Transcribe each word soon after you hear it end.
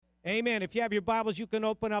Amen. If you have your Bibles, you can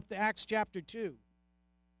open up to Acts chapter 2.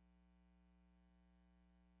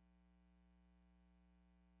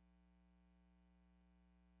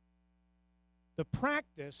 The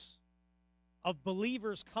practice of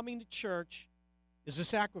believers coming to church is a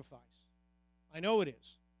sacrifice. I know it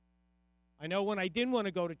is. I know when I didn't want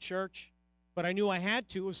to go to church, but I knew I had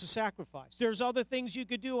to, it was a sacrifice. There's other things you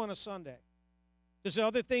could do on a Sunday. There's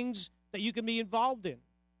other things that you can be involved in.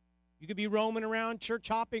 You could be roaming around, church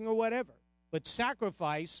hopping or whatever. But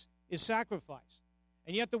sacrifice is sacrifice.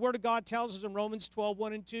 And yet the Word of God tells us in Romans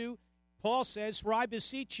 12:1 and 2, Paul says, "For I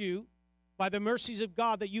beseech you, by the mercies of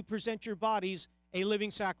God, that you present your bodies a living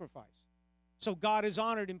sacrifice." So God is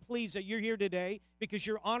honored and pleased that you're here today because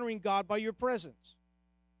you're honoring God by your presence.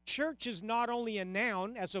 Church is not only a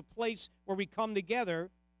noun as a place where we come together,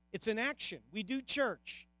 it's an action. We do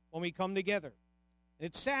church when we come together. And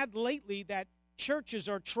it's sad lately that churches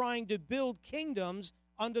are trying to build kingdoms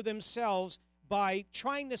unto themselves by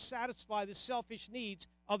trying to satisfy the selfish needs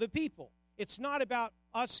of the people. It's not about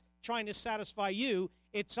us trying to satisfy you.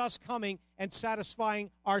 It's us coming and satisfying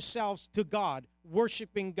ourselves to God,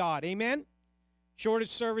 worshiping God. Amen? Shorter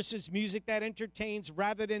services, music that entertains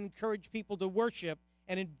rather than encourage people to worship,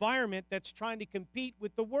 an environment that's trying to compete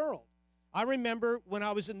with the world. I remember when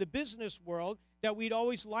I was in the business world that we'd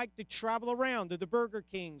always like to travel around to the Burger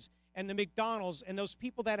Kings and the McDonald's and those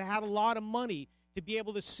people that had a lot of money to be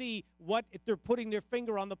able to see what, if they're putting their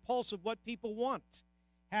finger on the pulse of what people want.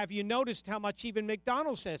 Have you noticed how much even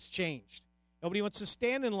McDonald's has changed? Nobody wants to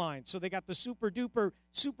stand in line, so they got the super-duper,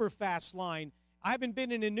 super-fast line. I haven't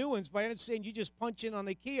been in the new ones, but I understand you just punch in on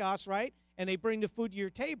the kiosk, right, and they bring the food to your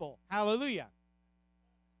table. Hallelujah.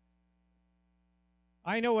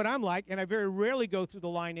 I know what I'm like, and I very rarely go through the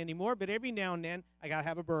line anymore, but every now and then I got to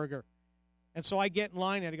have a burger. And so I get in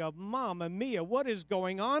line and I go, Mama Mia, what is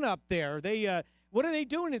going on up there? What are they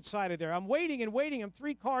doing inside of there? I'm waiting and waiting. I'm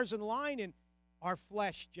 3 cars in line, and our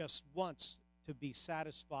flesh just wants to be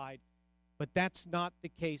satisfied. But that's not the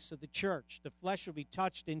case of the church. The flesh will be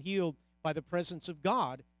touched and healed by the presence of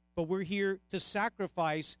God, but we're here to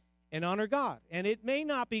sacrifice and honor God. And it may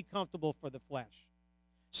not be comfortable for the flesh.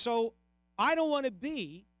 So I don't want to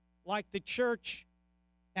be like the church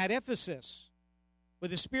at Ephesus, where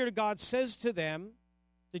the Spirit of God says to them,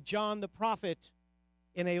 to John the prophet,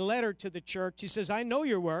 in a letter to the church, he says, I know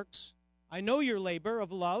your works, I know your labor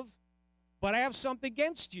of love, but I have something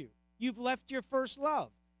against you. You've left your first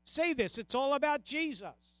love. Say this, it's all about Jesus.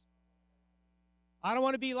 I don't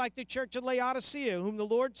want to be like the church of Laodicea, whom the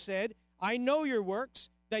Lord said, I know your works,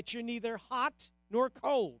 that you're neither hot nor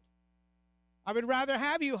cold. I would rather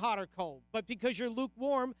have you hot or cold, but because you're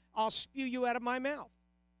lukewarm, I'll spew you out of my mouth.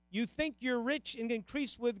 You think you're rich and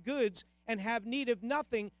increased with goods and have need of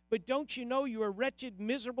nothing, but don't you know you are wretched,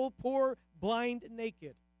 miserable, poor, blind, and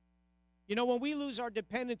naked? You know, when we lose our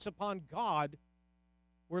dependence upon God,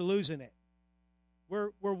 we're losing it.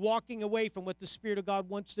 We're walking away from what the Spirit of God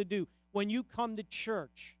wants to do. When you come to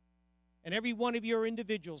church, and every one of you are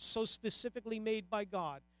individuals, so specifically made by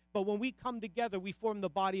God, but when we come together, we form the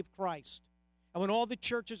body of Christ. And when all the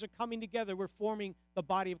churches are coming together, we're forming the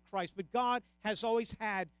body of Christ. But God has always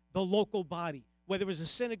had the local body, whether it was a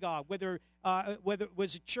synagogue, whether it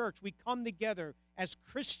was a church. We come together as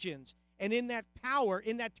Christians, and in that power,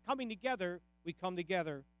 in that coming together, we come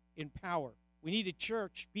together in power. We need a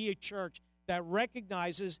church, be a church that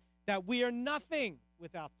recognizes that we are nothing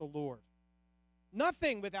without the Lord.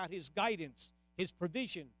 Nothing without His guidance, His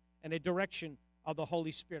provision, and the direction of the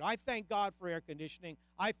Holy Spirit. I thank God for air conditioning.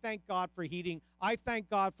 I thank God for heating. I thank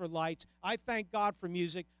God for lights. I thank God for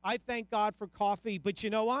music. I thank God for coffee. But you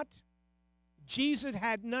know what? Jesus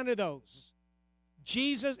had none of those.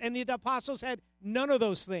 Jesus and the apostles had none of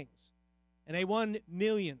those things. And they won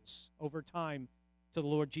millions over time to the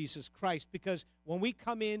Lord Jesus Christ. Because when we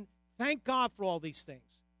come in, thank God for all these things.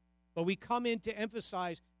 But we come in to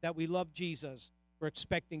emphasize that we love Jesus. We're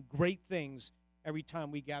expecting great things every time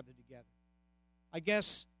we gather together. I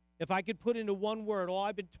guess if I could put into one word all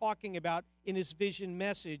I've been talking about in this vision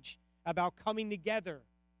message about coming together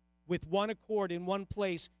with one accord in one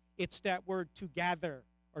place, it's that word together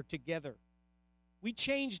or together. We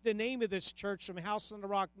changed the name of this church from House on the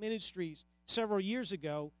Rock Ministries several years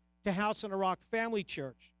ago to House on the Rock Family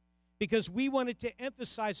Church because we wanted to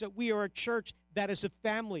emphasize that we are a church that is a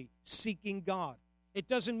family seeking God. It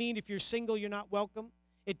doesn't mean if you're single, you're not welcome.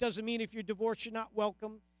 It doesn't mean if you're divorced, you're not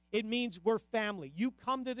welcome. It means we're family. You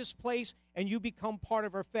come to this place and you become part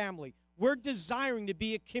of our family. We're desiring to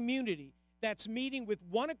be a community that's meeting with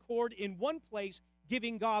one accord in one place,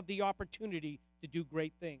 giving God the opportunity to do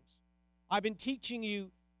great things. I've been teaching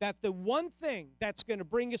you that the one thing that's going to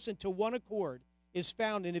bring us into one accord is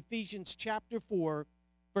found in Ephesians chapter 4,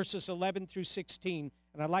 verses 11 through 16.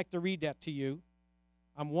 And I'd like to read that to you.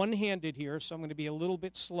 I'm one-handed here, so I'm going to be a little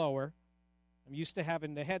bit slower. I'm used to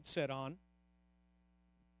having the headset on.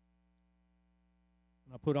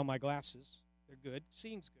 And I'll put on my glasses. They're good.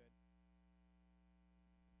 Seeing's good.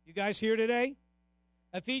 You guys here today?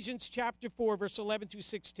 Ephesians chapter 4, verse 11 through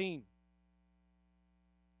 16.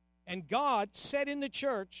 And God said in the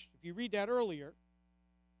church, if you read that earlier,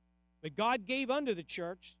 but God gave unto the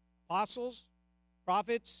church apostles,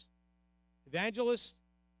 prophets, evangelists,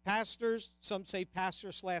 pastors, some say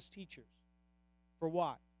pastors/teachers. For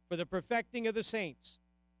what? For the perfecting of the saints.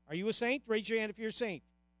 Are you a saint? Raise your hand if you're a saint.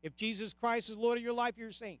 If Jesus Christ is Lord of your life, you're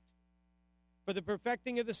a saint. For the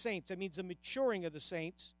perfecting of the saints. That means the maturing of the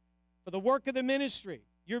saints. For the work of the ministry.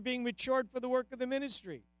 You're being matured for the work of the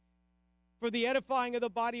ministry. For the edifying of the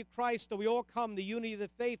body of Christ, till we all come the unity of the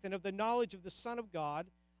faith and of the knowledge of the Son of God,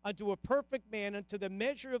 unto a perfect man, unto the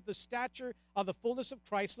measure of the stature of the fullness of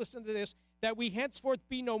Christ. Listen to this. That we henceforth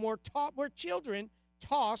be no more taught, we're children,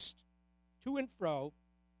 tossed to and fro,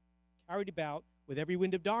 carried about with every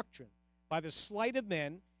wind of doctrine, by the sleight of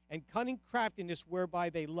men and cunning craftiness whereby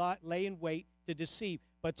they lay in wait to deceive.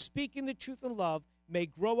 But speaking the truth in love may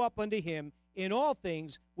grow up unto him in all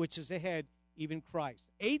things which is ahead, even Christ.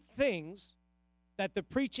 8 things that the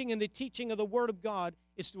preaching and the teaching of the Word of God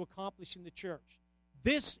is to accomplish in the church.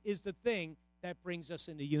 This is the thing that brings us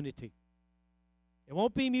into unity. It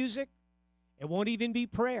won't be music. It won't even be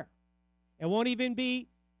prayer. It won't even be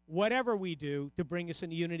whatever we do to bring us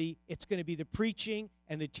into unity. It's going to be the preaching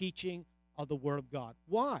and the teaching of the Word of God.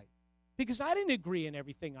 Why? Because I didn't agree in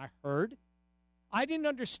everything I heard. I didn't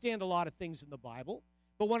understand a lot of things in the Bible.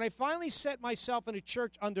 But when I finally set myself in a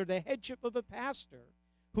church under the headship of a pastor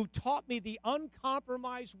who taught me the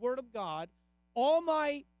uncompromised Word of God, all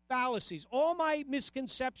my fallacies, all my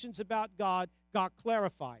misconceptions about God got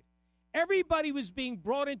clarified. Everybody was being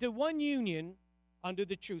brought into one union under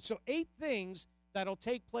the truth. So 8 things that'll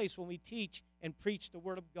take place when we teach and preach the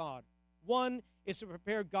Word of God. 1 is to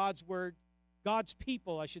prepare God's Word, God's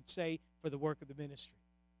people, I should say, for the work of the ministry.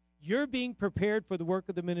 You're being prepared for the work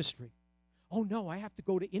of the ministry. Oh, no, I have to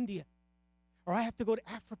go to India, or I have to go to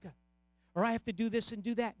Africa, or I have to do this and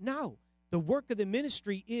do that. No, the work of the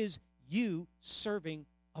ministry is you serving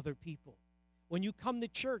other people. When you come to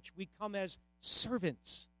church, we come as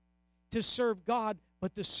servants to serve God,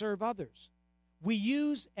 but to serve others. We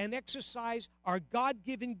use and exercise our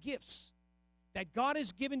God-given gifts that God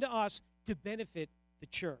has given to us to benefit the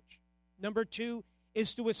church. Number 2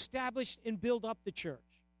 is to establish and build up the church.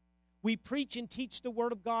 We preach and teach the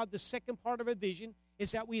Word of God. The second part of our vision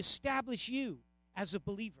is that we establish you as a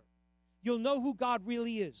believer. You'll know who God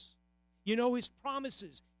really is. You know His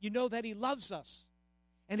promises. You know that He loves us.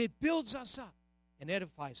 And it builds us up and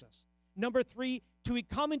edifies us. Number 3, to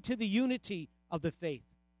come into the unity of the faith.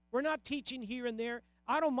 We're not teaching here and there.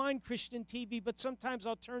 I don't mind Christian TV, but sometimes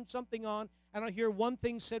I'll turn something on and I'll hear one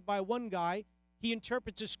thing said by one guy. He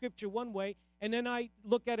interprets the Scripture one way, and then I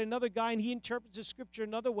look at another guy and he interprets the Scripture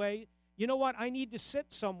another way. You know what? I need to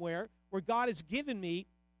sit somewhere where God has given me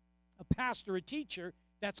a pastor, a teacher,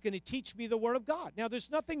 that's going to teach me the Word of God. Now, there's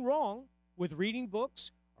nothing wrong with reading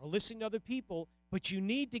books or listening to other people, but you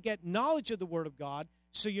need to get knowledge of the Word of God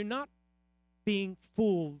so you're not being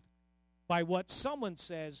fooled by what someone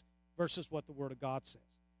says versus what the Word of God says.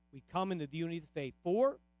 We come into the unity of the faith.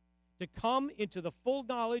 4, to come into the full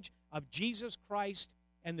knowledge of Jesus Christ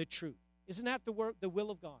and the truth. Isn't that the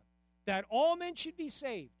will of God? That all men should be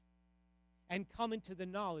saved and come into the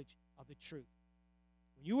knowledge of the truth.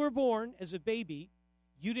 When you were born as a baby,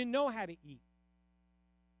 you didn't know how to eat.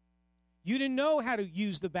 You didn't know how to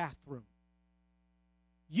use the bathroom.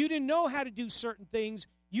 You didn't know how to do certain things.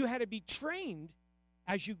 You had to be trained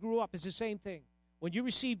as you grew up. It's the same thing. When you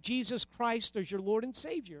receive Jesus Christ as your Lord and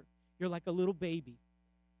Savior, you're like a little baby.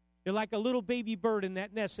 You're like a little baby bird in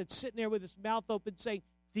that nest that's sitting there with its mouth open saying,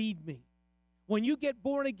 "Feed me." When you get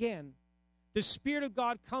born again, the Spirit of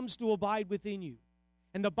God comes to abide within you.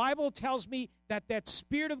 And the Bible tells me that that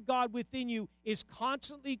Spirit of God within you is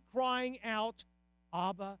constantly crying out,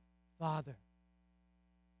 "Abba, Father."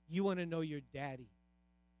 You want to know your daddy.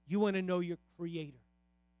 You want to know your Creator.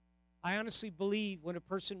 I honestly believe when a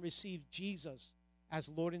person receives Jesus as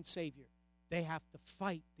Lord and Savior, they have to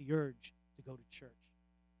fight the urge to go to church.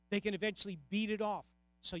 They can eventually beat it off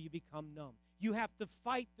so you become numb. You have to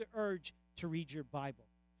fight the urge to read your Bible.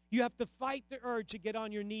 You have to fight the urge to get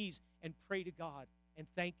on your knees and pray to God and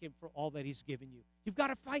thank Him for all that He's given you. You've got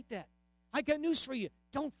to fight that. I got news for you.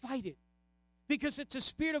 Don't fight it. Because it's the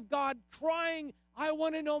Spirit of God crying, "I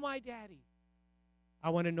want to know my daddy. I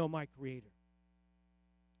want to know my Creator."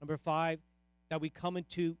 Number 5, that we come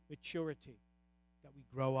into maturity, that we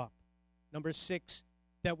grow up. Number 6,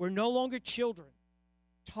 that we're no longer children,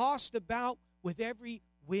 tossed about with every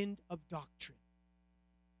wind of doctrine.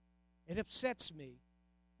 It upsets me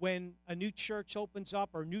when a new church opens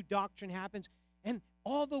up or new doctrine happens, and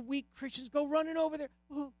all the weak Christians go running over there.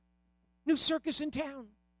 Oh, new circus in town.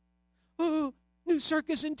 Oh, new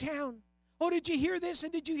circus in town. Oh, did you hear this?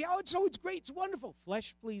 And did you hear? Oh, it's great. It's wonderful.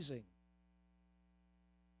 Flesh-pleasing.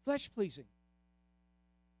 Flesh-pleasing.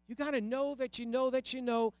 You got to know that you know that you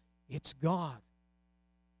know it's God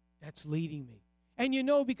that's leading me. And you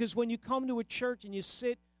know, because when you come to a church and you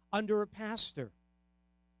sit under a pastor,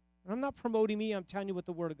 and I'm not promoting me, I'm telling you what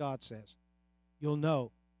the Word of God says, you'll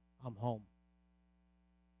know I'm home.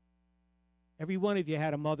 Every one of you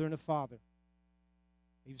had a mother and a father.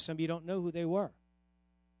 Maybe some of you don't know who they were,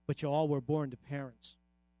 but you all were born to parents.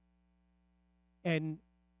 And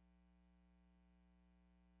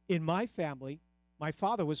in my family, my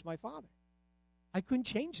father was my father. I couldn't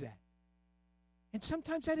change that. And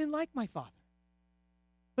sometimes I didn't like my father.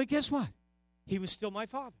 But guess what? He was still my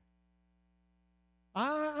father.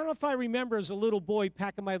 I don't know if I remember as a little boy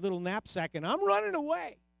packing my little knapsack and I'm running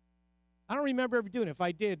away. I don't remember ever doing it. If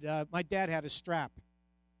I did, my dad had a strap.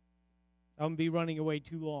 I wouldn't be running away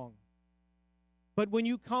too long. But when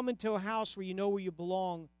you come into a house where you know where you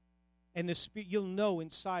belong, and the Spirit, you'll know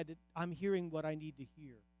inside that I'm hearing what I need to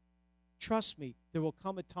hear. Trust me, there will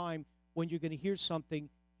come a time when you're going to hear something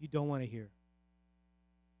you don't want to hear.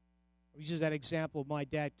 This is that example of my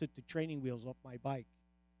dad took the training wheels off my bike.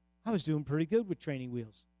 I was doing pretty good with training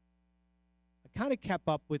wheels. I kind of kept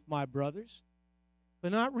up with my brothers,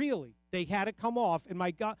 but not really. They had to come off, and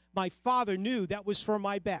my father knew that was for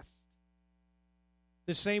my best.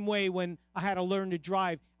 The same way when I had to learn to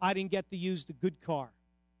drive, I didn't get to use the good car.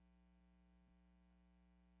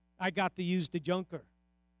 I got to use the junker.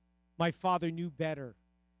 My father knew better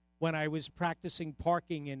when I was practicing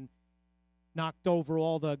parking and knocked over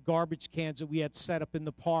all the garbage cans that we had set up in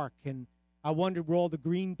the park, and I wondered where all the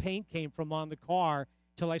green paint came from on the car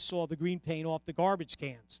till I saw the green paint off the garbage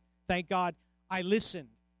cans. Thank God I listened,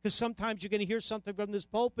 because sometimes you're going to hear something from this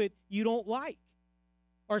pulpit you don't like,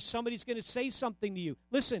 or somebody's going to say something to you.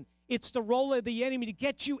 Listen, it's the role of the enemy to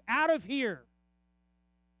get you out of here.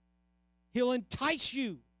 He'll entice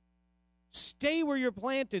you. Stay where you're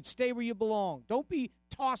planted. Stay where you belong. Don't be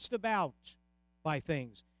tossed about by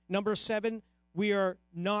things. Number 7, we are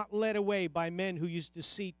not led away by men who use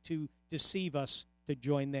deceit to deceive us to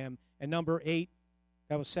join them. And number 8,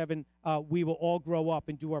 that was 7, we will all grow up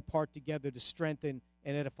and do our part together to strengthen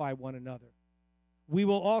and edify one another. We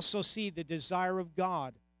will also see the desire of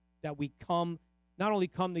God that we not only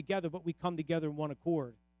come together, but we come together in one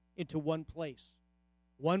accord into one place.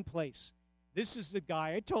 One place. This is the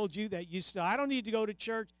guy I told you that I don't need to go to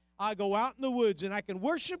church. I go out in the woods and I can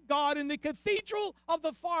worship God in the cathedral of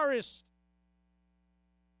the forest.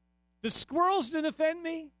 The squirrels didn't offend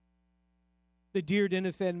me. The deer didn't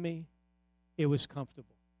offend me. It was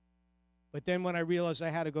comfortable. But then when I realized I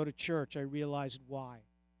had to go to church, I realized why.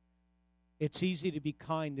 It's easy to be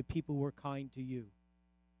kind to people who are kind to you.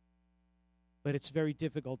 But it's very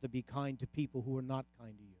difficult to be kind to people who are not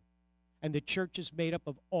kind to you. And the church is made up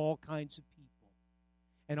of all kinds of people.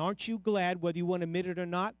 And aren't you glad, whether you want to admit it or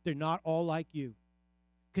not, they're not all like you?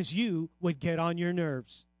 Because you would get on your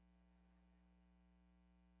nerves.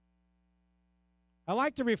 I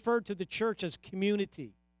like to refer to the church as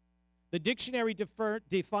community. The dictionary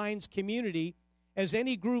defines community as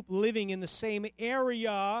any group living in the same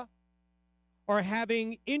area or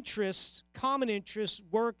having interests, common interests,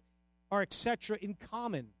 work, or etc. in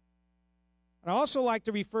common. And I also like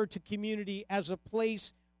to refer to community as a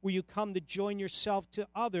place where you come to join yourself to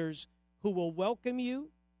others who will welcome you,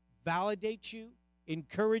 validate you,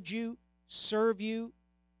 encourage you, serve you,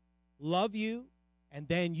 love you, and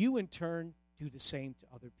then you in turn do the same to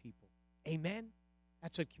other people. Amen?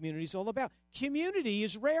 That's what community is all about. Community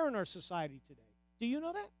is rare in our society today. Do you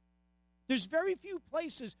know that? There's very few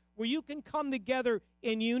places where you can come together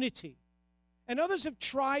in unity. And others have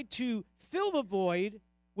tried to fill the void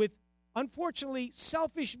with, unfortunately,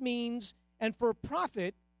 selfish means and for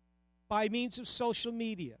profit by means of social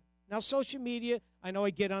media. Now, social media, I know I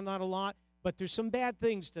get on that a lot, but there's some bad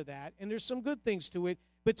things to that, and there's some good things to it.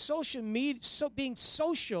 But social media, being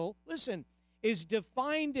social, listen, is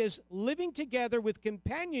defined as living together with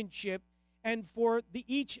companionship and for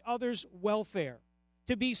each other's welfare.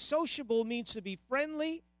 To be sociable means to be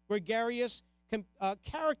friendly, gregarious,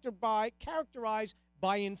 characterized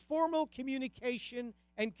by informal communication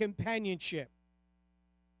and companionship.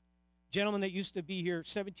 Gentleman that used to be here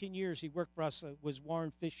 17 years, he worked for us, was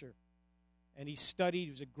Warren Fisher. and he studied. He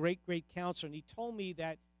was a great, great counselor, and he told me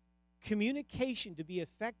that communication, to be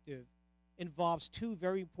effective, involves two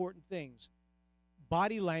very important things: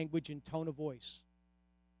 body language and tone of voice.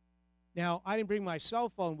 Now, I didn't bring my cell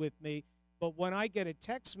phone with me, but when I get a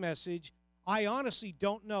text message, I honestly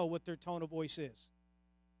don't know what their tone of voice is.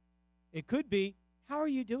 It could be, "How are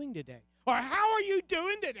you doing today?" Or, "How are you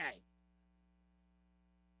doing today?"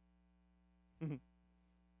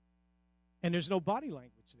 And there's no body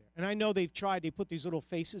language there. And I know they've tried. They put these little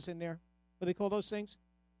faces in there. What do they call those things?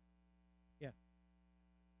 Yeah.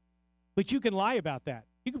 But you can lie about that.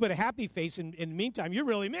 You can put a happy face, and in the meantime, you're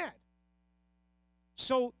really mad.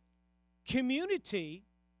 So community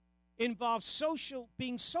involves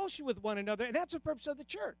being social with one another, and that's the purpose of the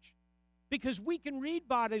church. Because we can read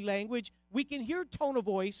body language, we can hear tone of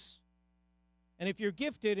voice, and if you're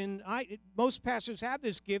gifted, and most pastors have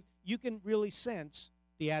this gift, you can really sense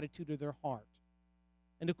the attitude of their heart.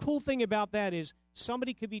 And the cool thing about that is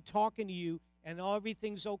somebody could be talking to you, and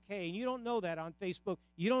everything's okay, and you don't know that on Facebook,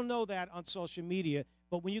 you don't know that on social media,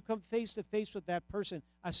 but when you come face to face with that person,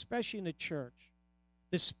 especially in the church,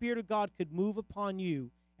 the Spirit of God could move upon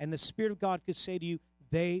you, and the Spirit of God could say to you,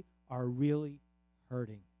 they are really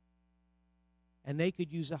hurting. And they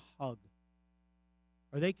could use a hug.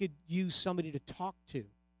 Or they could use somebody to talk to.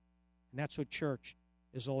 And that's what church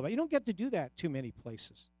is all about. You don't get to do that too many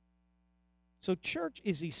places. So church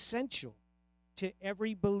is essential to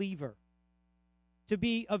every believer. To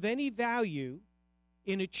be of any value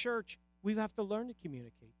in a church, we have to learn to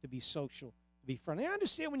communicate, to be social, to be friendly. I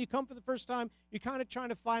understand when you come for the first time, you're kind of trying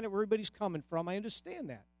to find out where everybody's coming from. I understand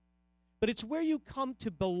that. But it's where you come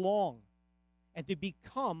to belong and to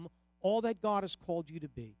become all that God has called you to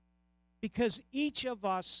be. Because each of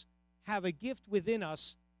us have a gift within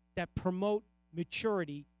us that promote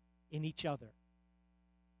maturity in each other.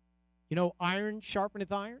 You know, iron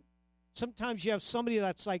sharpeneth iron. Sometimes you have somebody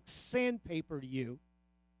that's like sandpaper to you.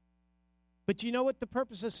 But you know what the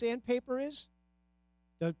purpose of sandpaper is?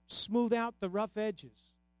 To smooth out the rough edges.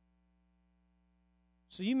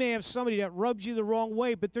 So you may have somebody that rubs you the wrong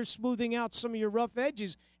way, but they're smoothing out some of your rough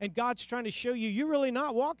edges, and God's trying to show you you're really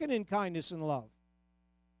not walking in kindness and love.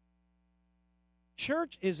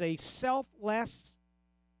 Church is a selfless,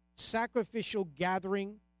 sacrificial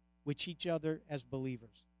gathering with each other as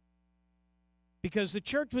believers. Because the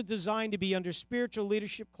church was designed to be under spiritual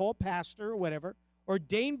leadership, called pastor or whatever,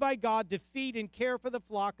 ordained by God to feed and care for the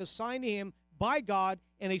flock assigned to him by God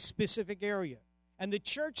in a specific area. And the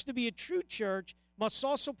church, to be a true church, must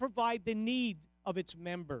also provide the need of its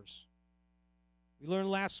members. We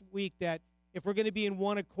learned last week that if we're going to be in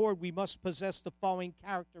one accord, we must possess the following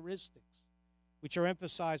characteristics, which are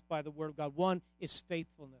emphasized by the Word of God. One is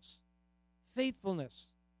faithfulness. Faithfulness.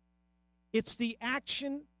 It's the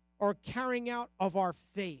action or carrying out of our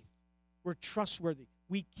faith. We're trustworthy.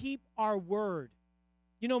 We keep our word.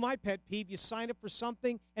 You know my pet peeve, you sign up for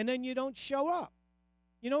something and then you don't show up.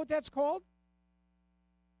 You know what that's called?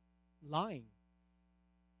 Lying.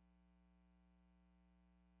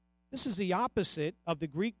 This is the opposite of the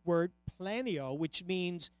Greek word planio, which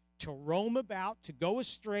means to roam about, to go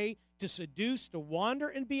astray, to seduce, to wander,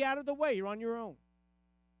 and be out of the way. You're on your own.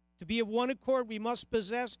 To be of one accord, we must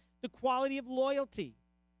possess the quality of loyalty.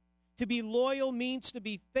 To be loyal means to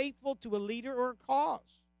be faithful to a leader or a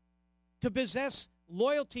cause. To possess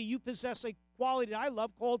loyalty, you possess a quality that I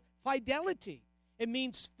love called fidelity. It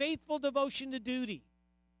means faithful devotion to duty.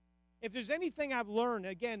 If there's anything I've learned,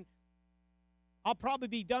 again, I'll probably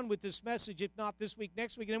be done with this message, if not this week,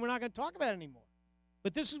 next week, and then we're not going to talk about it anymore.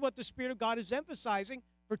 But this is what the Spirit of God is emphasizing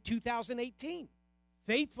for 2018.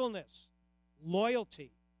 Faithfulness,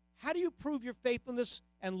 loyalty. How do you prove your faithfulness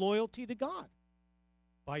and loyalty to God?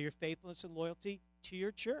 By your faithfulness and loyalty to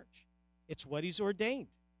your church. It's what He's ordained.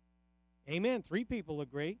 Amen. 3 people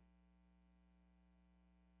agree.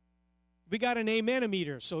 We got an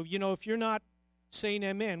amen-o-meter, so, if you're not saying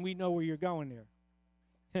amen, we know where you're going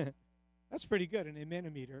there. That's pretty good, an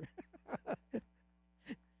amen-o-meter.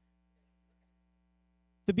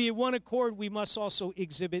 To be in one accord, we must also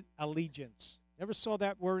exhibit allegiance. Never saw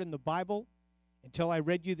that word in the Bible until I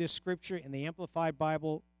read you this scripture in the Amplified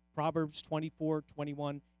Bible, Proverbs 24,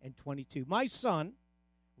 21, and 22. My son,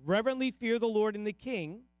 reverently fear the Lord and the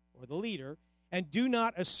king, or the leader, and do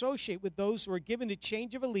not associate with those who are given to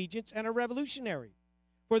change of allegiance and are revolutionary.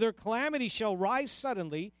 For their calamity shall rise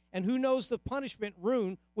suddenly, and who knows the punishment,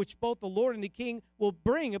 ruin, which both the Lord and the king will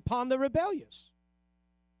bring upon the rebellious.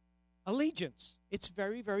 Allegiance. It's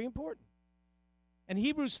very, very important. And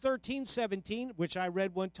Hebrews 13, 17, which I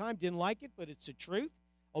read one time, didn't like it, but it's the truth.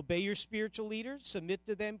 Obey your spiritual leaders, submit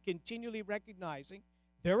to them, continually recognizing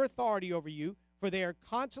their authority over you, for they are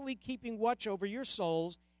constantly keeping watch over your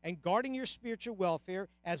souls and guarding your spiritual welfare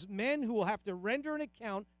as men who will have to render an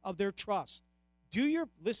account of their trust.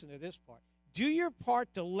 Listen to this part. Do your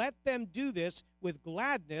part to let them do this with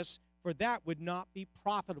gladness, for that would not be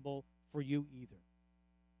profitable for you either.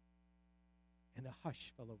 And a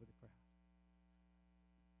hush fell over the crowd.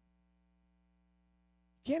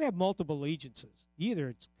 You can't have multiple allegiances. Either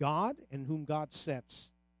it's God and whom God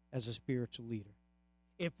sets as a spiritual leader.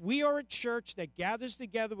 If we are a church that gathers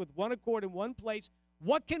together with one accord in one place,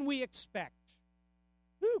 what can we expect?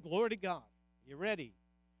 Woo, glory to God. You ready?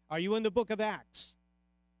 Are you in the book of Acts?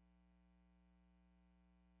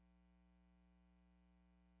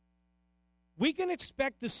 We can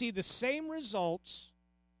expect to see the same results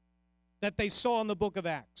that they saw in the book of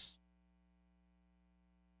Acts.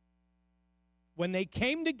 When they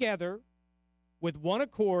came together with one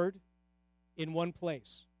accord in one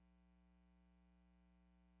place.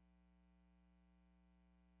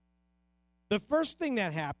 The first thing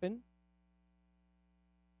that happened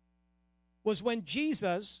was when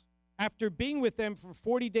Jesus, after being with them for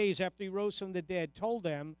 40 days after he rose from the dead, told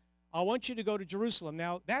them, I want you to go to Jerusalem.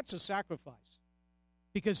 Now, that's a sacrifice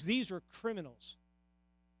because these were criminals.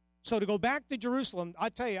 So to go back to Jerusalem, I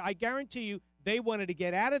tell you, I guarantee you, they wanted to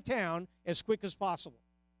get out of town as quick as possible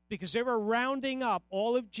because they were rounding up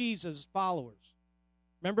all of Jesus' followers.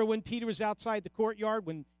 Remember when Peter was outside the courtyard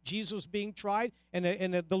when Jesus was being tried and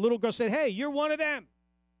the little girl said, hey, you're one of them.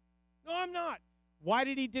 No, I'm not. Why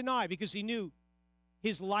did he deny? Because he knew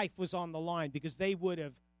his life was on the line because they would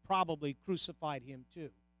have probably crucified him too.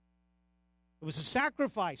 It was a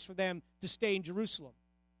sacrifice for them to stay in Jerusalem.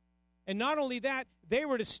 And not only that, they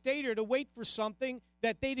were to stay there to wait for something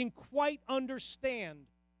that they didn't quite understand.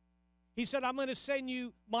 He said, I'm going to send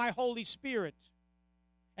you my Holy Spirit,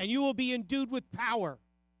 and you will be endued with power,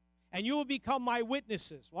 and you will become my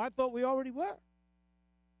witnesses. Well, I thought we already were.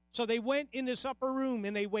 So they went in this upper room,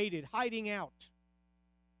 and they waited, hiding out.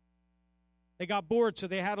 They got bored, so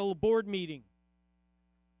they had a little board meeting.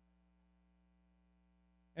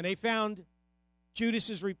 And they found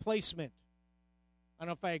Judas's replacement. I don't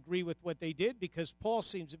know if I agree with what they did because Paul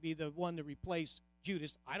seems to be the one to replace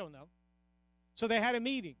Judas. I don't know. So they had a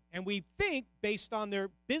meeting. And we think, based on their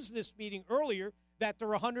business meeting earlier, that there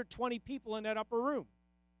were 120 people in that upper room.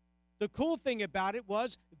 The cool thing about it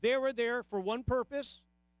was they were there for one purpose.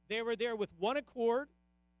 They were there with one accord.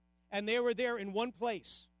 And they were there in one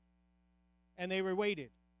place. And they were waited.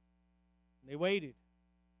 And they waited.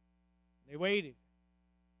 And they waited.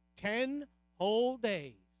 10 whole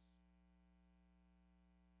days.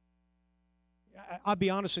 I'll be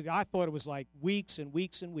honest with you, I thought it was like weeks and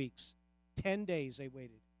weeks and weeks. 10 days they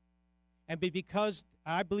waited. And because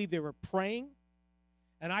I believe they were praying,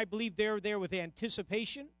 and I believe they were there with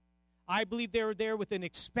anticipation, I believe they were there with an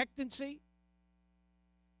expectancy,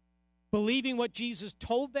 believing what Jesus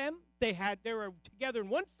told them. They were together in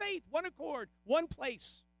one faith, one accord, one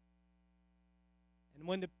place. And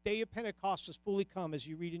when the day of Pentecost was fully come, as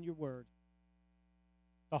you read in your word,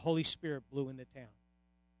 the Holy Spirit blew into town.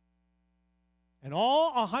 And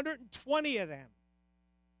all 120 of them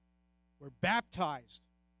were baptized.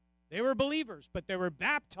 They were believers, but they were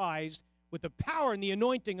baptized with the power and the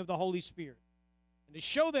anointing of the Holy Spirit. And to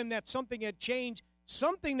show them that something had changed,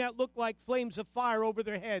 something that looked like flames of fire over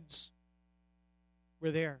their heads were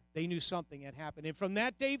there. They knew something had happened. And from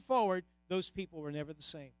that day forward, those people were never the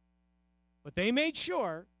same. But they made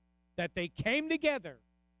sure that they came together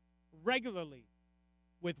regularly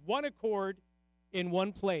with one accord in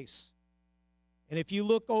one place. And if you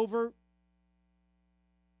look over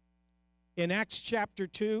in Acts chapter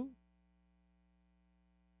 2,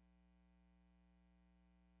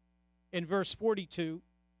 in verse 42,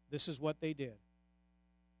 this is what they did.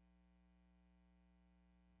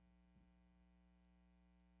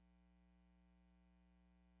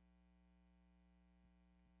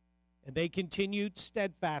 And they continued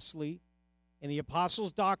steadfastly in the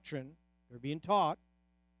apostles' doctrine, they're being taught,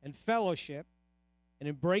 and fellowship, and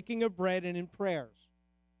in breaking of bread and in prayers.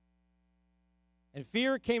 And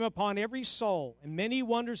fear came upon every soul, and many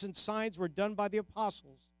wonders and signs were done by the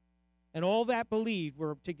apostles, and all that believed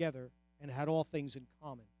were together and had all things in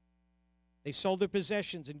common. They sold their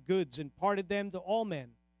possessions and goods and parted them to all men,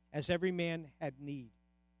 as every man had need.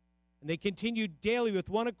 And they continued daily with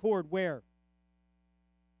one accord, where?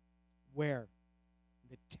 Where?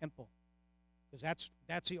 The temple. Because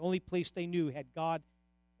that's the only place they knew had God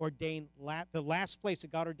ordained, the last place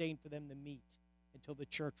that God ordained for them to meet until the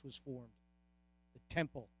church was formed. The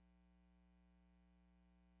temple.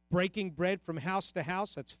 Breaking bread from house to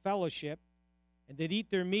house, that's fellowship, and did eat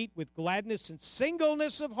their meat with gladness and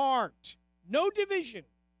singleness of heart. No division.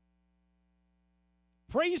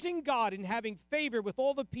 praising God and having favor with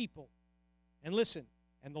all the people. And listen,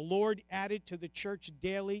 and the Lord added to the church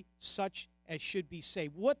daily such as should be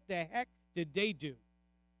saved. What the heck did they do?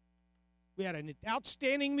 We had an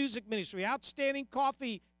outstanding music ministry, outstanding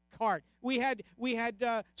coffee cart. We had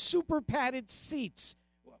super padded seats.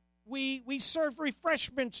 We served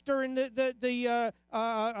refreshments during the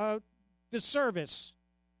service.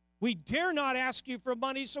 We dare not ask you for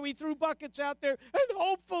money, so we threw buckets out there, and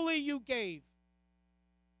hopefully you gave.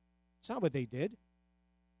 It's not what they did.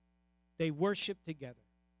 They worshiped together.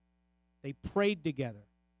 They prayed together.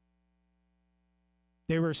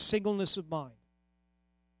 They were singleness of mind.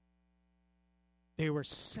 They were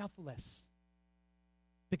selfless.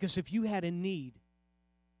 Because if you had a need,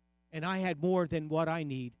 and I had more than what I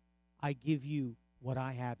need, I give you what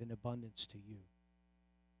I have in abundance to you.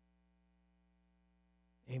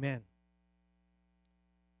 Amen.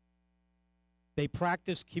 They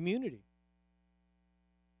practiced community.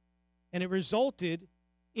 And it resulted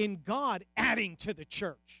in God adding to the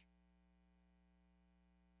church.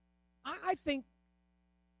 I think,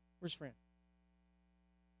 where's Fran?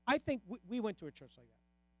 I think we went to a church like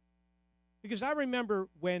that. Because I remember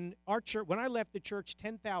when I left the church,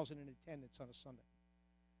 10,000 in attendance on a Sunday.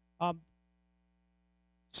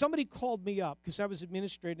 Somebody called me up because I was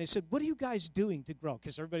administrating. They said, what are you guys doing to grow?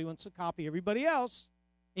 Because everybody wants to copy everybody else.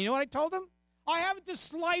 And you know what I told them? I haven't the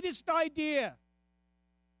slightest idea.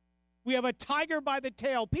 We have a tiger by the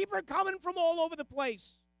tail. People are coming from all over the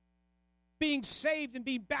place, being saved and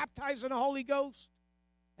being baptized in the Holy Ghost.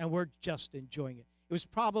 And we're just enjoying it. It was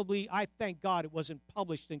probably, I thank God it wasn't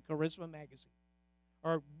published in Charisma Magazine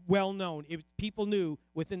or well-known. People knew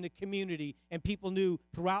within the community and people knew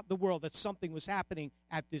throughout the world that something was happening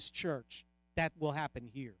at this church. That will happen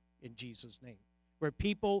here in Jesus' name, where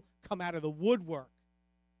people come out of the woodwork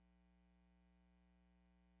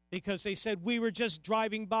because they said, we were just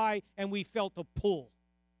driving by and we felt a pull.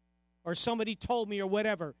 Or somebody told me or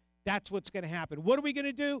whatever. That's what's going to happen. What are we going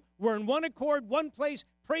to do? We're in one accord, one place,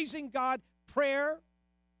 praising God, prayer,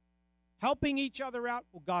 helping each other out.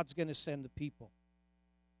 Well, God's going to send the people.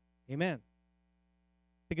 Amen.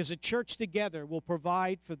 Because a church together will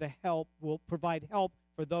provide help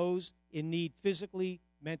for those in need physically,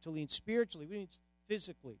 mentally, and spiritually. We need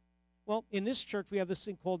physically. Well, in this church, we have this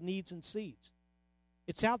thing called Needs and Seeds.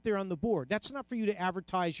 It's out there on the board. That's not for you to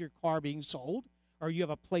advertise your car being sold or you have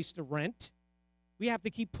a place to rent. We have to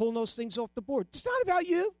keep pulling those things off the board. It's not about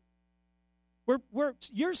you.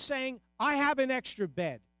 You're saying, I have an extra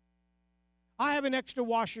bed. I have an extra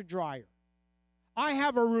washer dryer. I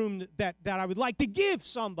have a room that I would like to give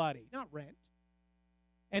somebody, not rent.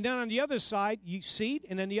 And then on the other side, you seed,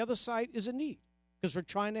 and then the other side is a need. Because we're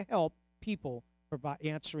trying to help people by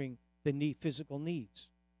answering the physical needs.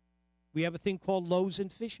 We have a thing called loaves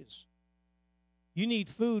and fishes. You need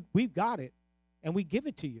food, we've got it, and we give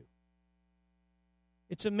it to you.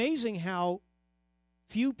 It's amazing how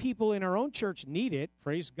few people in our own church need it,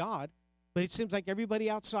 praise God, but it seems like everybody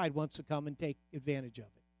outside wants to come and take advantage of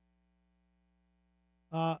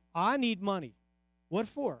it. I need money. What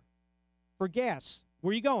for? For gas.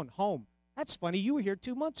 Where are you going? Home. That's funny. You were here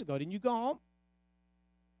 2 months ago. Didn't you go home?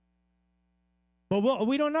 But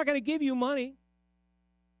we're not going to give you money,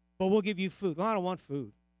 but we'll give you food. Well, I don't want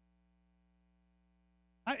food.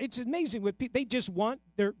 It's amazing what they just want.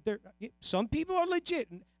 Some people are legit,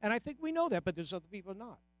 and I think we know that, but there's other people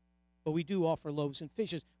not. But we do offer loaves and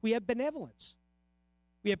fishes. We have benevolence.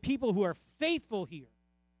 We have people who are faithful here,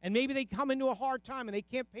 and maybe they come into a hard time and they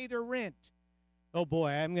can't pay their rent. Oh, boy,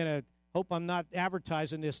 I'm going to hope I'm not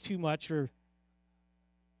advertising this too much. Or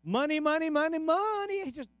money, money, money,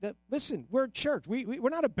 money. Listen, we're a church. We're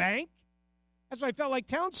not a bank. That's why I felt like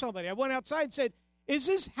telling somebody. I went outside and said, is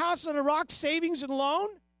this House on the Rock savings and loan?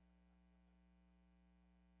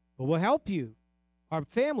 Well, we'll help you, our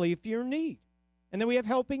family, if you're in need. And then we have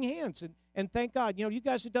helping hands. And thank God, you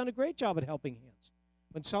guys have done a great job at helping hands.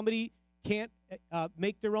 When somebody can't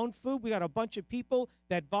make their own food, we got a bunch of people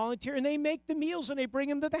that volunteer, and they make the meals, and they bring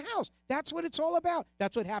them to the house. That's what it's all about.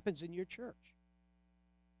 That's what happens in your church.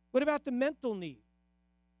 What about the mental need?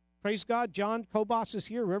 Praise God, John Kobos is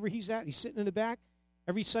here, wherever he's at. He's sitting in the back.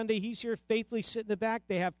 Every Sunday he's here, faithfully sitting in the back.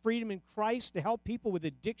 They have freedom in Christ to help people with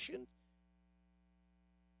addiction.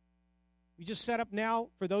 We just set up now,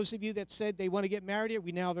 for those of you that said they want to get married here,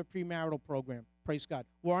 we now have a premarital program. Praise God.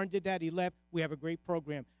 Warren did that. He left. We have a great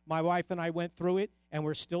program. My wife and I went through it, and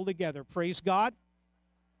we're still together. Praise God.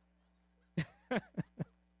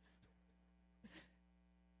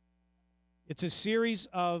 It's a series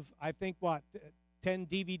of, I think, 10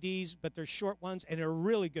 DVDs, but they're short ones, and they're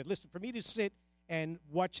really good. Listen, for me to sit and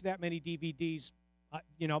watch that many DVDs,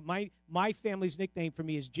 My family's nickname for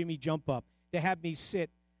me is Jimmy Jump Up. They have me sit,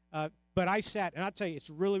 but I sat, and I'll tell you, it's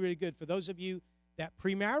really, really good. For those of you that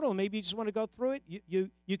premarital, maybe you just want to go through it,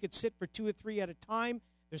 you could sit for 2 or 3 at a time.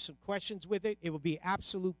 There's some questions with it. It will be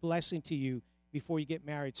absolute blessing to you before you get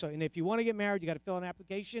married. So, and if you want to get married, you got to fill out an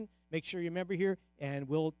application. Make sure you're a member here, and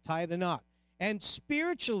we'll tie the knot. And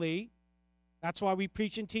spiritually, that's why we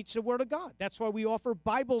preach and teach the Word of God. That's why we offer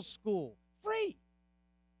Bible school free.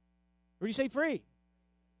 Or do you say free?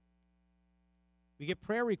 We get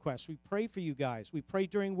prayer requests. We pray for you guys. We pray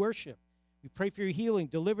during worship. We pray for your healing,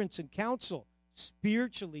 deliverance, and counsel.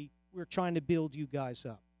 Spiritually, we're trying to build you guys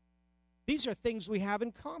up. These are things we have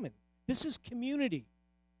in common. This is community.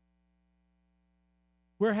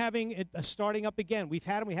 We're having it starting up again. We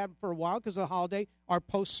have them for a while because of the holiday, our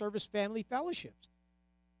post-service family fellowships.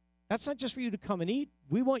 That's not just for you to come and eat.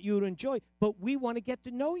 We want you to enjoy, but we want to get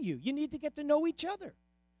to know you. You need to get to know each other.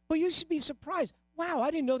 But you should be surprised. Wow,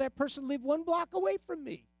 I didn't know that person lived 1 block away from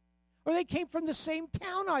me. Or they came from the same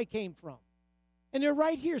town I came from. And they're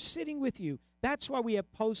right here sitting with you. That's why we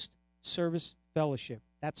have post-service fellowship.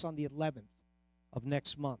 That's on the 11th of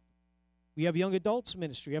next month. We have young adults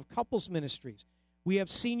ministry. We have couples ministries. We have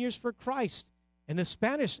Seniors for Christ. And the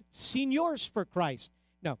Spanish, Seniors for Christ.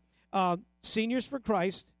 No, Seniors for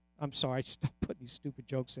Christ. I'm sorry, stop putting these stupid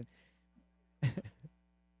jokes in.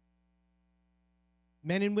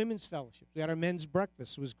 Men and Women's Fellowship. We had our men's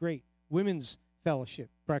breakfast. It was great. Women's Fellowship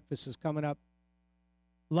breakfast is coming up.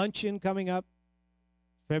 Luncheon coming up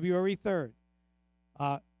February 3rd.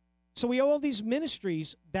 So we have all these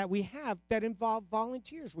ministries that we have that involve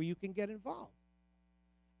volunteers where you can get involved.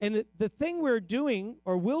 And the thing we're doing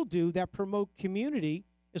or will do that promote community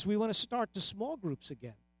is we want to start the small groups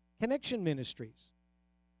again, connection ministries.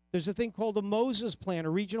 There's a thing called the Moses Plan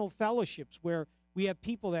or regional fellowships where we have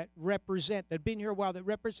people that represent, that have been here a while, that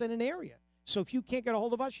represent an area. So if you can't get a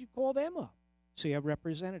hold of us, you call them up. So you have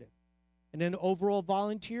representative. And then overall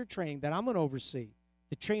volunteer training that I'm going to oversee,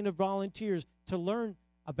 to train the volunteers to learn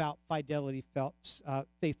about fidelity,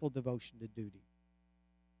 faithful devotion to duty.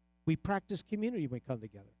 We practice community when we come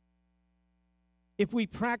together. If we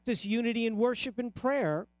practice unity in worship and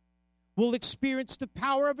prayer, we'll experience the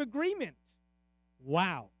power of agreement.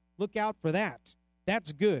 Wow. Look out for that.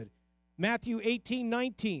 That's good. Matthew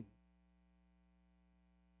 18:19.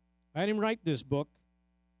 I didn't write this book.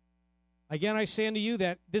 Again, I say unto you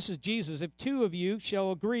that, this is Jesus, if 2 of you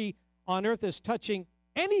shall agree on earth as touching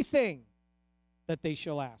anything that they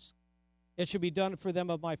shall ask, it shall be done for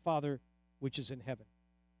them of my Father which is in heaven.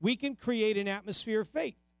 We can create an atmosphere of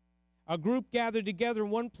faith. A group gathered together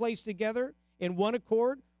in one place together in one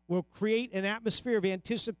accord will create an atmosphere of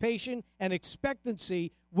anticipation and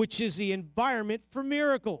expectancy, which is the environment for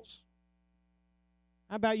miracles.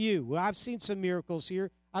 How about you? Well, I've seen some miracles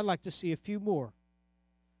here. I'd like to see a few more.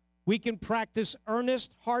 We can practice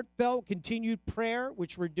earnest, heartfelt, continued prayer,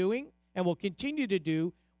 which we're doing and will continue to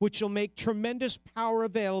do, which will make tremendous power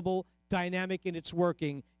available, dynamic in its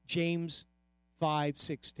working. James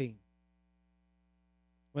 5:16.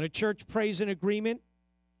 When a church prays in agreement,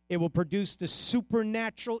 it will produce the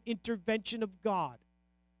supernatural intervention of God.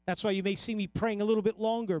 That's why you may see me praying a little bit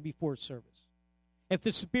longer before service. If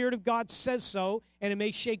the Spirit of God says so, and it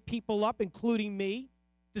may shake people up, including me,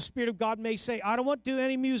 the Spirit of God may say, I don't want to do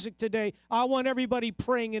any music today. I want everybody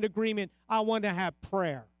praying in agreement. I want to have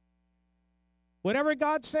prayer. Whatever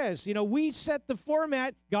God says, we set the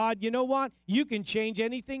format. God, you know what? You can change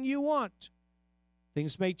anything you want.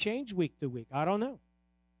 Things may change week to week. I don't know.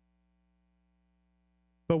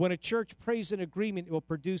 But when a church prays in agreement, it will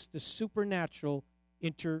produce the supernatural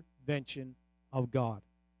intervention of God.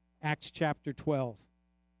 Acts chapter 12.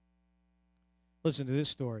 Listen to this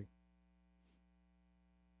story.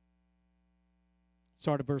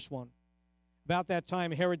 Start at verse 1. About that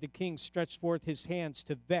time, Herod the king stretched forth his hands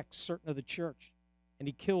to vex certain of the church, and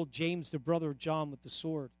he killed James, the brother of John, with the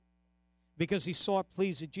sword. Because he saw it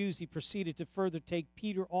pleased the Jews, he proceeded to further take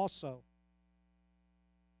Peter also.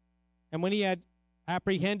 And when he had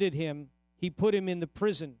apprehended him, he put him in the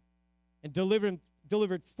prison and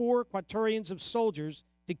delivered 4 quaternions of soldiers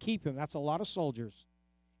to keep him. That's a lot of soldiers.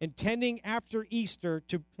 Intending after Easter,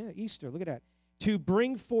 look at that, to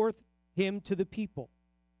bring forth him to the people.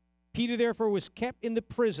 Peter, therefore, was kept in the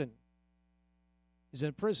prison. He's in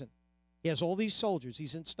a prison. He has all these soldiers. He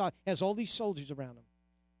has all these soldiers around him.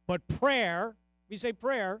 But prayer, we say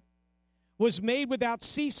prayer, was made without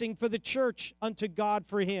ceasing for the church unto God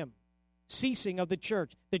for him. Ceasing of the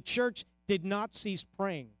church. The church did not cease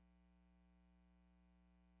praying.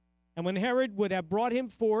 And when Herod would have brought him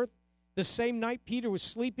forth, the same night Peter was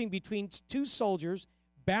sleeping between 2 soldiers,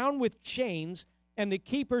 bound with chains, and the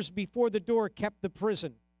keepers before the door kept the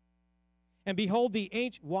prison. And behold, the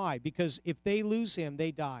angel, why? Because if they lose him,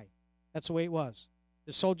 they die. That's the way it was.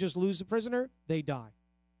 The soldiers lose the prisoner, they die.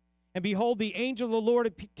 And behold, the angel of the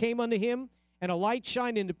Lord came unto him, and a light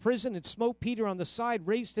shined in the prison, and smote Peter on the side,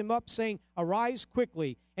 raised him up, saying, Arise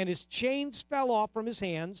quickly. And his chains fell off from his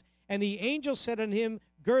hands. And the angel said unto him,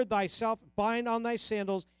 Gird thyself, bind on thy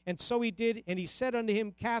sandals. And so he did. And he said unto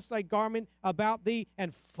him, Cast thy garment about thee,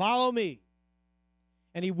 and follow me.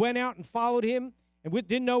 And he went out and followed him, and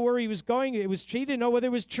didn't know where he was going. He didn't know whether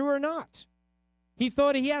it was true or not. He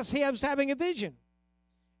thought he was having a vision.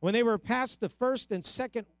 When they were past the first and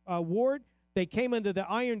second ward, they came unto the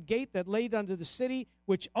iron gate that laid unto the city,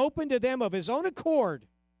 which opened to them of his own accord.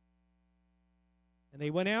 And they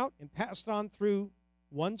went out and passed on through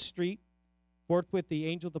one street. Forthwith the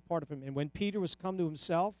angel departed from him. And when Peter was come to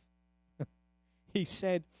himself, he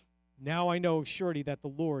said, Now I know of surety that the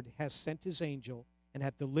Lord has sent his angel and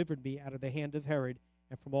hath delivered me out of the hand of Herod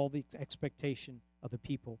and from all the expectation of the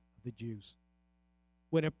people of the Jews.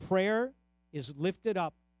 When a prayer is lifted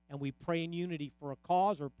up and we pray in unity for a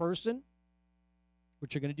cause or a person,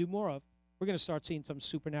 which you're going to do more of, we're going to start seeing some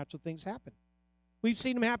supernatural things happen. We've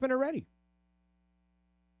seen them happen already.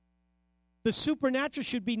 The supernatural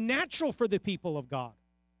should be natural for the people of God.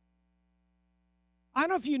 I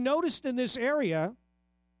don't know if you noticed in this area,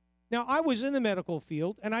 now I was in the medical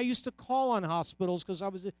field, and I used to call on hospitals because I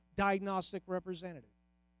was a diagnostic representative.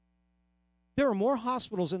 There are more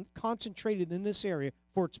hospitals concentrated in this area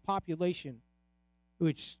for its population,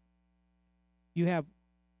 which you have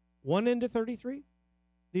one end of 33,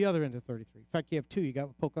 the other end of 33. In fact, you have two. You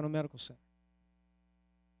got Pocono Medical Center.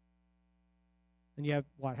 And you have,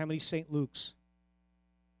 what, how many St. Luke's?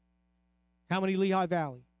 How many Lehigh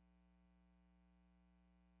Valley?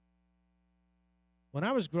 When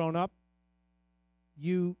I was growing up,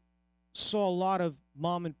 you saw a lot of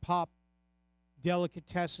mom and pop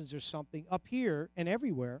delicatessens or something. Up here and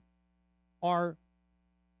everywhere are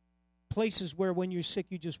places where when you're sick,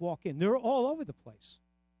 you just walk in. They're all over the place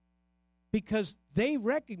because they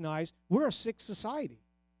recognize we're a sick society.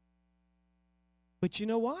 But you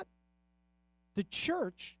know what? The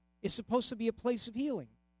church is supposed to be a place of healing.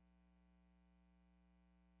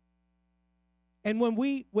 And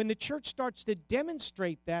when the church starts to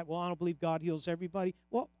demonstrate that, well, I don't believe God heals everybody.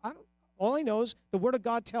 Well, all I know is the Word of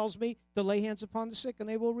God tells me to lay hands upon the sick and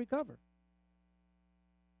they will recover.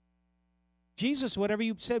 Jesus, whatever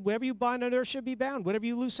you said, whatever you bind on earth shall be bound. Whatever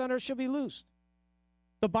you loose on earth shall be loosed.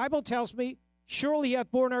 The Bible tells me, surely he hath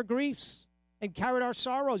borne our griefs and carried our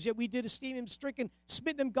sorrows, yet we did esteem him stricken,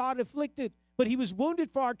 smitten him God afflicted. But he was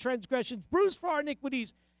wounded for our transgressions, bruised for our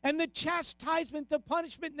iniquities, and the chastisement, the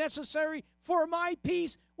punishment necessary for my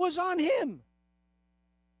peace was on him.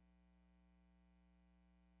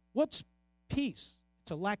 What's peace? It's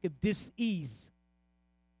a lack of dis-ease.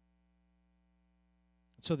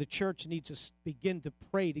 So the church needs to begin to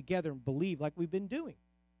pray together and believe like we've been doing.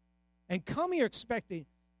 And come here expecting,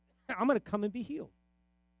 I'm going to come and be healed.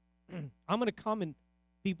 I'm going to come and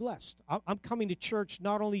be blessed. I'm coming to church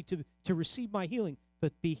not only to receive my healing,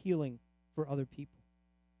 but be healing for other people.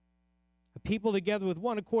 The people together with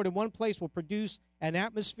one accord in one place will produce an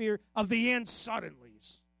atmosphere of the and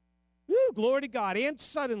suddenlies. Woo, glory to God, and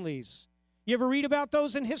suddenlies. You ever read about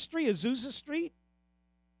those in history? Azusa Street?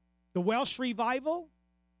 The Welsh revival?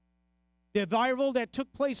 The revival that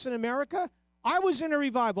took place in America? I was in a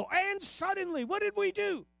revival, and suddenly, what did we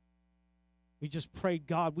do? We just prayed,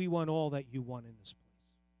 God, we want all that you want in this place.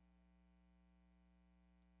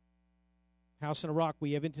 House on a Rock,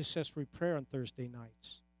 we have intercessory prayer on Thursday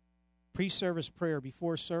nights. Pre-service prayer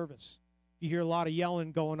before service. You hear a lot of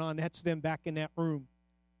yelling going on. That's them back in that room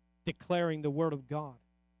declaring the Word of God.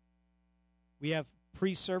 We have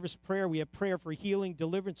pre-service prayer. We have prayer for healing,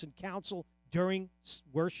 deliverance, and counsel during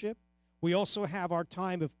worship. We also have our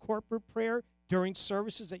time of corporate prayer during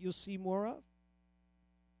services that you'll see more of.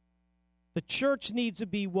 The church needs to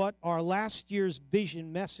be what our last year's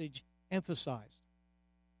vision message emphasized.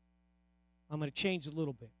 I'm going to change a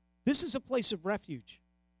little bit. This is a place of refuge.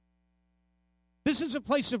 This is a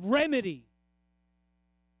place of remedy.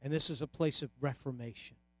 And this is a place of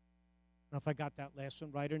reformation. I don't know if I got that last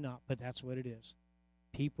one right or not, but that's what it is.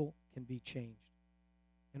 People can be changed.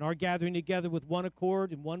 In our gathering together with one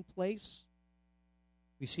accord in one place,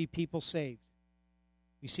 we see people saved.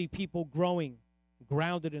 We see people growing,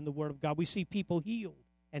 grounded in the Word of God. We see people healed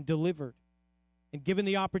and delivered and given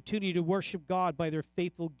the opportunity to worship God by their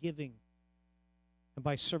faithful giving and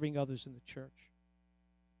by serving others in the church.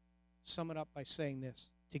 Sum it up by saying this.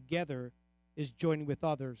 Together is joining with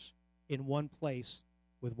others in one place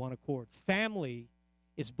with one accord. Family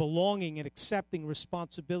It's belonging and accepting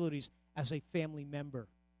responsibilities as a family member.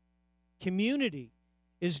 Community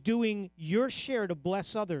is doing your share to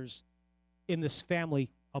bless others in this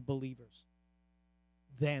family of believers.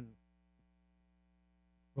 Then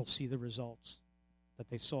we'll see the results that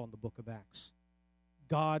they saw in the book of Acts.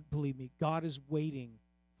 God, believe me, God is waiting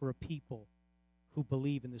for a people who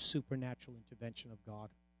believe in the supernatural intervention of God.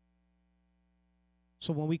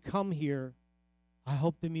 So when we come here, I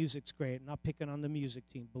hope the music's great. I'm not picking on the music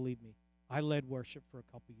team, believe me. I led worship for a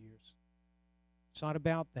couple years. It's not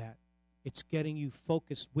about that. It's getting you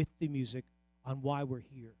focused with the music on why we're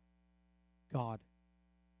here. God.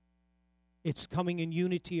 It's coming in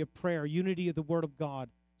unity of prayer, unity of the Word of God,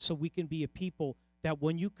 so we can be a people that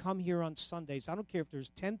when you come here on Sundays, I don't care if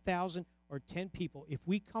there's 10,000 or 10 people, if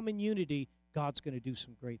we come in unity, God's going to do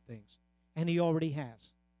some great things. And He already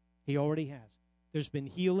has. He already has. There's been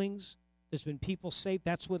healings. There's been people saved.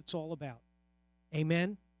 That's what it's all about.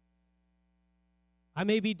 Amen? I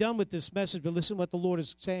may be done with this message, but listen to what the Lord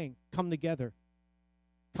is saying. Come together.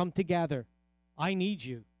 Come together. I need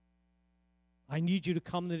you. I need you to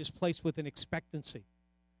come to this place with an expectancy,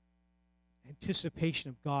 anticipation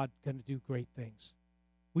of God going to do great things.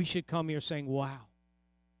 We should come here saying, wow.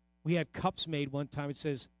 We had cups made one time. It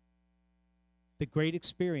says, the great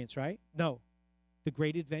experience, right? No, the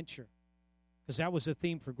great adventure. Because that was the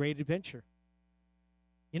theme for Great Adventure.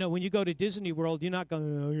 You know, when you go to Disney World, you're not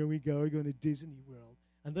going, oh, here we go, we're going to Disney World.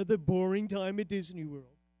 Another boring time at Disney World.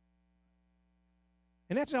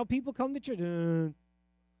 And that's how people come to church.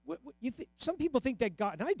 Some people think that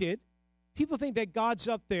God, and I did, people think that God's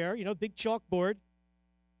up there, you know, big chalkboard.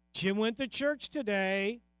 Jim went to church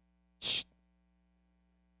today. Shh.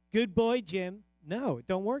 Good boy, Jim. No, it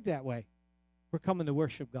don't work that way. We're coming to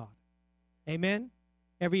worship God. Amen?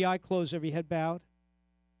 Every eye closed, every head bowed.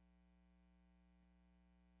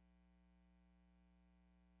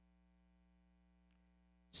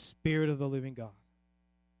 Spirit of the living God,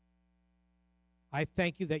 I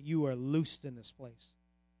thank you that you are loosed in this place.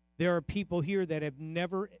 There are people here that have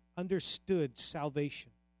never understood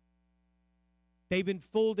salvation. They've been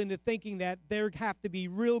fooled into thinking that they have to be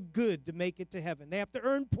real good to make it to heaven. They have to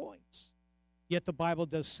earn points. Yet the Bible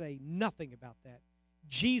does say nothing about that.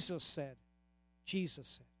 Jesus said,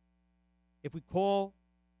 if we call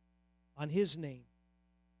on His name,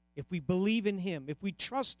 if we believe in Him, if we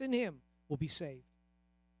trust in Him, we'll be saved.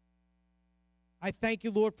 I thank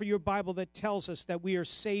you, Lord, for your Bible that tells us that we are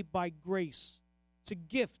saved by grace. It's a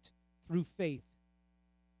gift through faith.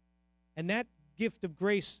 And that gift of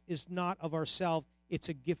grace is not of ourselves, it's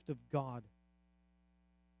a gift of God.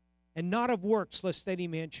 And not of works, lest any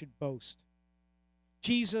man should boast.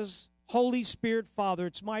 Jesus, Holy Spirit, Father,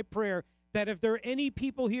 it's my prayer that if there are any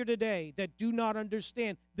people here today that do not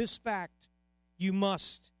understand this fact, you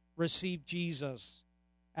must receive Jesus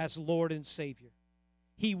as Lord and Savior.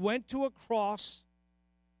 He went to a cross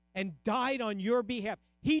and died on your behalf.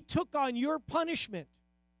 He took on your punishment.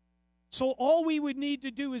 So all we would need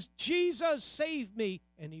to do is, Jesus, save me,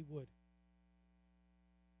 and He would.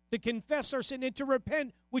 To confess our sin and to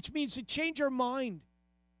repent, which means to change our mind,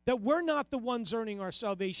 that we're not the ones earning our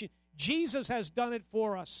salvation. Jesus has done it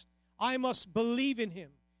for us. I must believe in Him.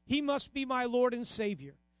 He must be my Lord and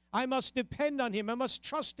Savior. I must depend on Him. I must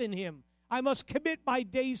trust in Him. I must commit my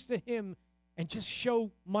days to Him and just show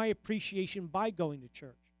my appreciation by going to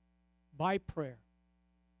church, by prayer,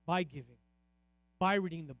 by giving, by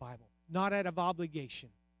reading the Bible, not out of obligation,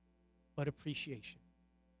 but appreciation.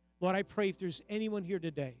 Lord, I pray if there's anyone here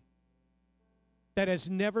today that has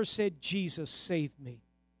never said, Jesus, save me.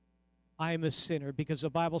 I am a sinner, because the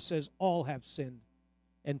Bible says all have sinned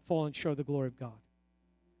and fallen short of the glory of God.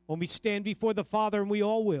 When we stand before the Father, and we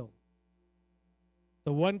all will,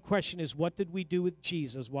 the one question is, what did we do with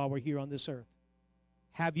Jesus while we're here on this earth?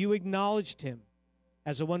 Have you acknowledged Him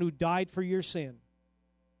as the one who died for your sin,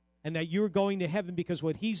 and that you're going to heaven because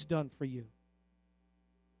what He's done for you?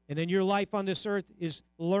 And then your life on this earth is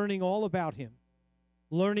learning all about Him,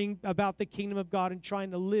 learning about the kingdom of God and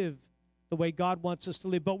trying to live the way God wants us to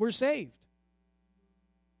live. But we're saved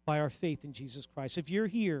by our faith in Jesus Christ. If you're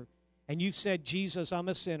here and you've said, Jesus, I'm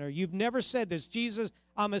a sinner. You've never said this, Jesus,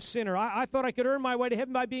 I'm a sinner. I thought I could earn my way to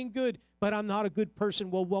heaven by being good, but I'm not a good person.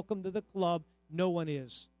 Well, welcome to the club. No one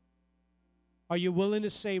is. Are you willing to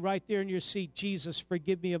say right there in your seat, Jesus,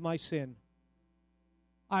 forgive me of my sin?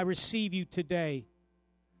 I receive you today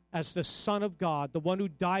as the Son of God, the one who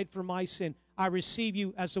died for my sin. I receive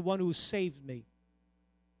you as the one who saved me.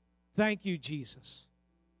 Thank you, Jesus.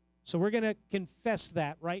 So we're going to confess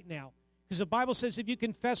that right now. Because the Bible says if you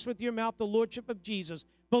confess with your mouth the Lordship of Jesus,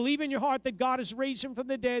 believe in your heart that God has raised Him from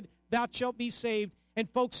the dead, thou shalt be saved. And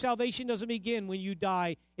folks, salvation doesn't begin when you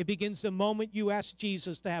die. It begins the moment you ask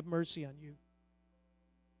Jesus to have mercy on you.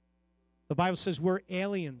 The Bible says we're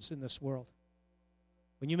aliens in this world.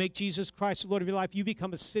 When you make Jesus Christ the Lord of your life, you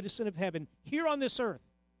become a citizen of heaven here on this earth.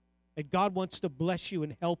 And God wants to bless you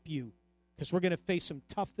and help you, because we're going to face some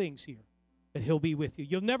tough things here, that he'll be with you.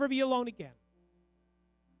 You'll never be alone again.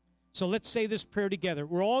 So let's say this prayer together.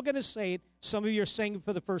 We're all going to say it. Some of you are saying it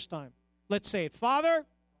for the first time. Let's say it. Father,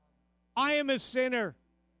 I am a sinner.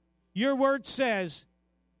 Your word says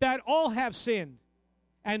that all have sinned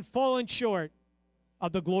and fallen short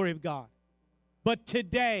of the glory of God. But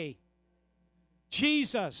today,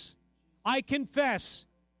 Jesus, I confess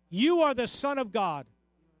you are the Son of God.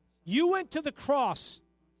 You went to the cross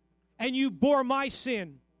and you bore my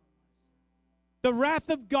sin. The wrath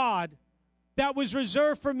of God that was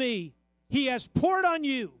reserved for me, he has poured on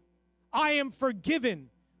you. I am forgiven.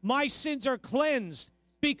 My sins are cleansed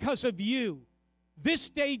because of you.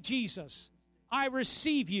 This day, Jesus, I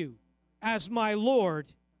receive you as my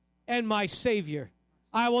Lord and my Savior.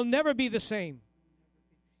 I will never be the same.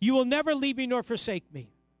 You will never leave me nor forsake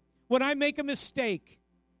me. When I make a mistake,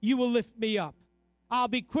 you will lift me up. I'll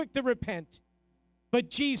be quick to repent.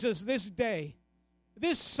 But Jesus, this day,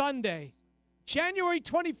 this Sunday, January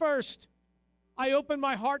 21st, I open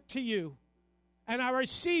my heart to you, and I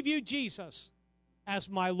receive you, Jesus, as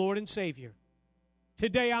my Lord and Savior.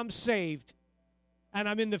 Today I'm saved, and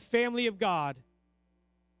I'm in the family of God.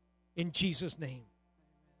 In Jesus' name.